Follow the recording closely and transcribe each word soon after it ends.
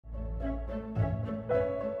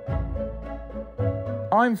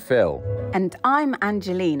I'm Phil. And I'm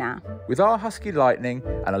Angelina. With our husky lightning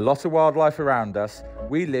and a lot of wildlife around us,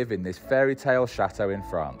 we live in this fairy tale chateau in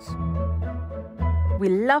France. We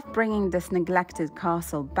love bringing this neglected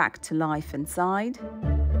castle back to life inside.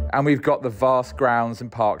 And we've got the vast grounds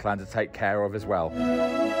and parkland to take care of as well.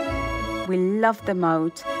 We love the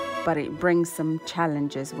moat, but it brings some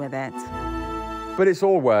challenges with it. But it's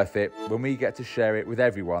all worth it when we get to share it with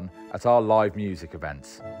everyone at our live music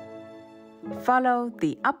events. Follow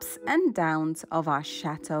the ups and downs of our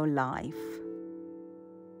chateau life.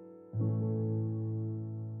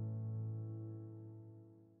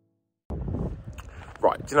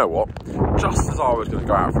 Right, do you know what? Just as I was going to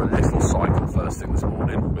go out for a little cycle first thing this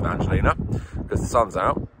morning with Angelina, because the sun's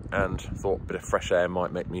out, and thought a bit of fresh air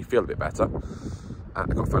might make me feel a bit better, I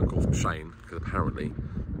got a phone call from Shane, because apparently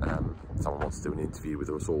someone wants to do an interview with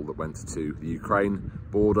us all that went to the Ukraine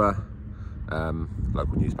border,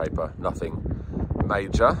 local newspaper, nothing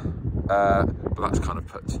major, but that's kind of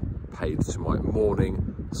paid to my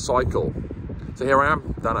morning cycle. So here I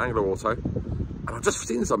am, down at Anglo Auto, and I've just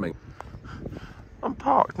seen something. I'm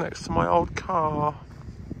parked next to my old car.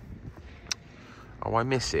 Oh, I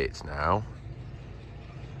miss it now.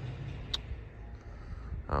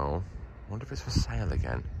 Oh, I wonder if it's for sale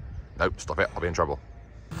again. Nope, stop it, I'll be in trouble.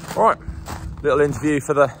 All right, little interview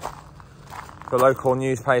for the local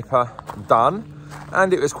newspaper done.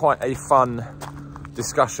 And it was quite a fun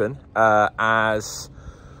discussion as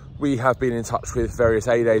we have been in touch with various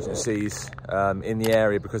aid agencies in the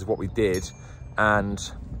area because of what we did and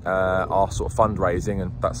our sort of fundraising,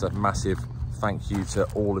 and that's a massive thank you to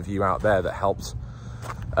all of you out there that helped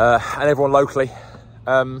and everyone locally,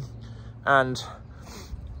 and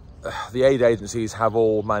the aid agencies have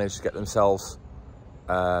all managed to get themselves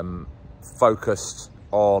focused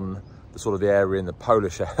on the sort of the area in the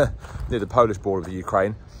Polish near the Polish border of the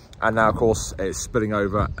Ukraine, and now of course it's spilling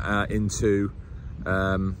over into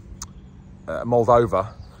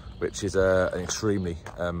Moldova, which is an extremely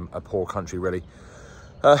a poor country really.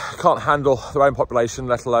 Can't handle their own population,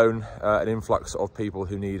 let alone an influx of people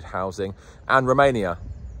who need housing, and Romania.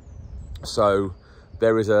 So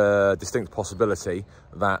there is a distinct possibility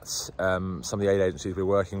that some of the aid agencies we're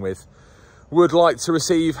working with would like to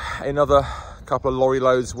receive another couple of lorry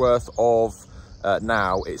loads worth of,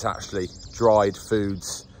 now it's actually dried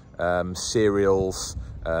foods, cereals,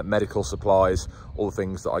 medical supplies, all the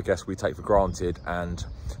things that I guess we take for granted, and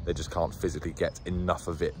they just can't physically get enough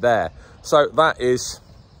of it there. So that is,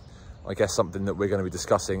 I guess, something that we're going to be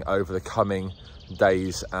discussing over the coming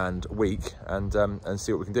days and week, and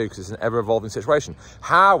see what we can do, because it's an ever-evolving situation.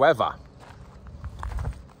 However,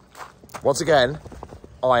 once again,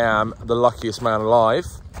 I am the luckiest man alive,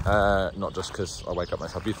 not just because I wake up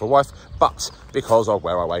next to my beautiful wife, but because of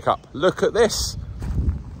where I wake up. Look at this.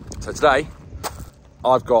 So today,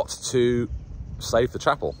 I've got to save the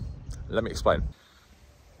chapel. Let me explain.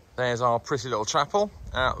 There's our pretty little chapel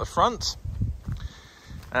out the front.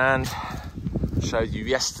 And showed you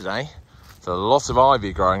yesterday, there's a lot of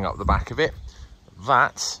ivy growing up the back of it.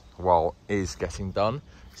 That, well, is getting done.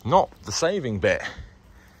 It's not the saving bit.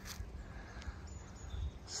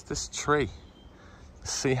 It's this tree.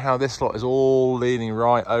 See how this lot is all leaning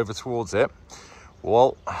right over towards it?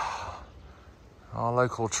 Well, our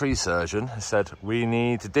local tree surgeon has said we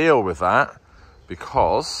need to deal with that,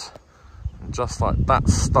 because just like that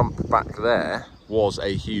stump back there was a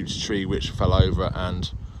huge tree which fell over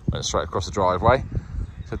and went straight across the driveway.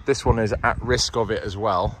 So this one is at risk of it as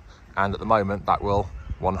well, and at the moment that will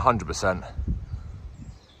 100%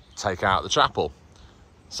 take out the chapel.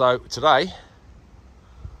 So today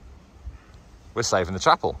we're saving the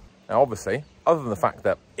chapel. Now obviously, other than the fact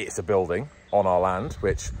that it's a building on our land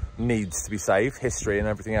which needs to be saved, history and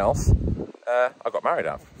everything else, I got married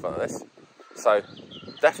out in front of this, so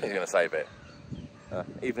definitely going to save it,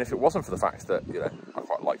 even if it wasn't for the fact that, you know, I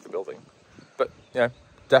quite like the building. But, you know,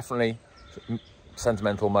 definitely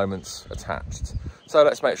sentimental moments attached. So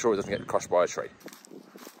let's make sure it doesn't get crushed by a tree.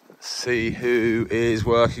 See who is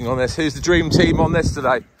working on this. Who's the dream team on this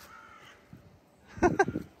today?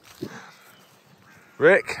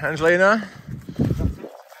 Rick, Angelina?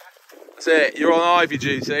 That's it, you're on ivy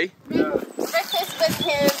duty. Yeah. Rick is with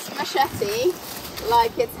his machete,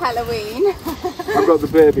 like it's Halloween. I've got the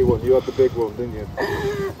baby one, you had the big one, didn't you?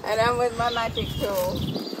 And I'm with my magic tool.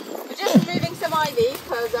 We're just removing some ivy,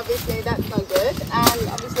 because obviously that's no good, and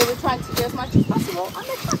obviously we're trying to do as much as possible on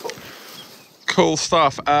the chapel. Cool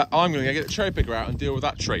stuff. I'm going to get the cherry picker out and deal with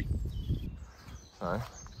that tree. So,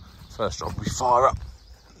 first job, we fire up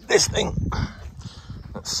this thing.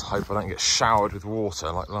 Let's hope I don't get showered with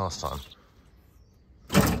water like last time.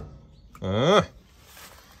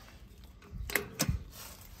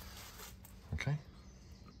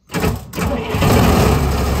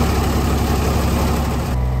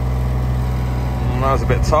 was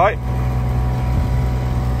a bit tight.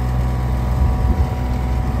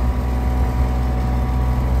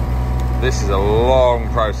 This is a long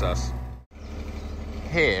process.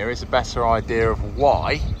 Here is a better idea of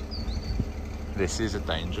why this is a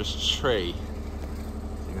dangerous tree.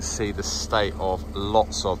 You can see the state of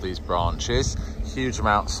lots of these branches, huge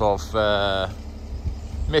amounts of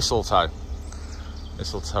mistletoe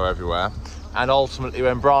everywhere. And ultimately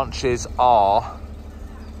when branches are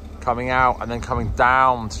coming out and then coming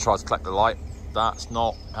down to try to collect the light, that's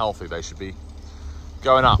not healthy. They should be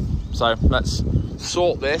going up. So let's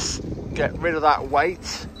sort this, get rid of that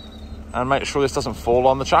weight and make sure this doesn't fall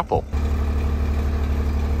on the chapel.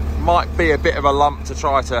 Might be a bit of a lump to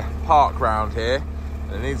try to park round here.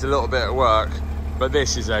 It needs a little bit of work, but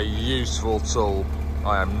this is a useful tool,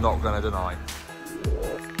 I am not going to deny.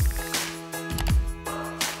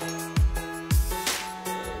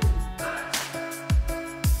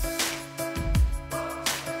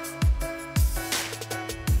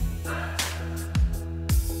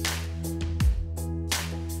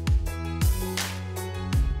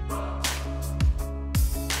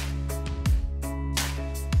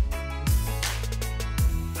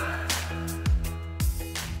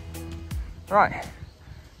 Right,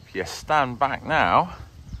 if you stand back now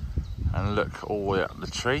and look all the way up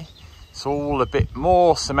the tree, it's all a bit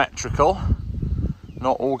more symmetrical,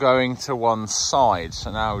 not all going to one side.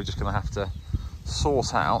 So now we're just going to have to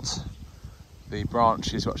sort out the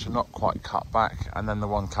branches which are not quite cut back, and then the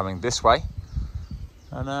one coming this way.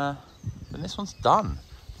 And then this one's done.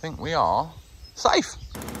 I think we are safe.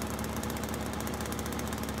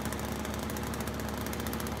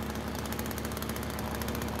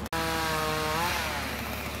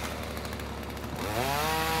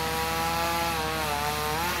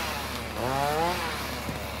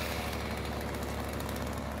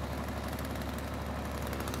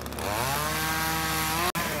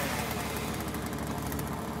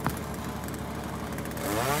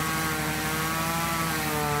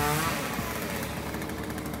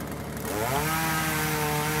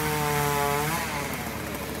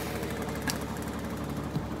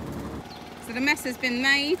 So the mess has been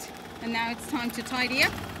made and now it's time to tidy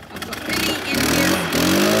up. I've got Billy in here.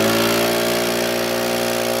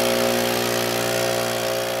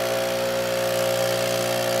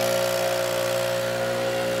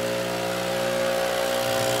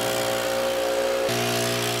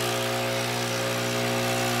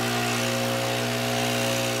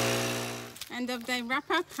 End of day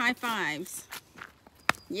wrap up, high fives.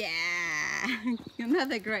 Yeah,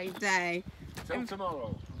 another great day. Till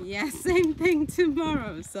tomorrow. Yeah, same thing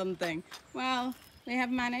tomorrow, something. Well, we have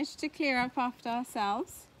managed to clear up after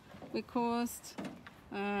ourselves. We caused,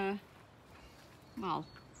 well,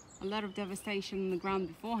 a lot of devastation on the ground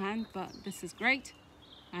beforehand, but this is great.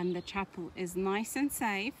 And the chapel is nice and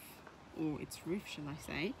safe, or its roof, shall I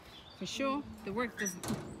say. For sure, the work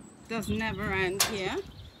does never end here.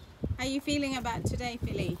 How are you feeling about today,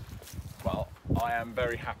 Philly? Well, I am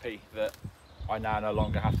very happy that I now no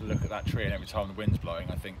longer have to look at that tree, and every time the wind's blowing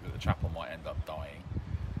I think that the chapel might end up dying.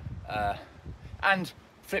 And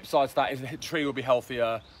flip side to that is the tree will be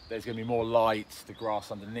healthier, there's going to be more light, the grass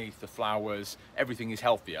underneath, the flowers, everything is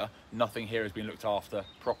healthier. Nothing here has been looked after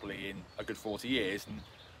properly in a good 40 years, and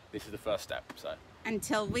this is the first step. So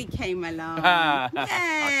until we came along.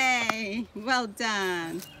 Yay! Well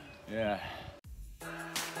done. Yeah.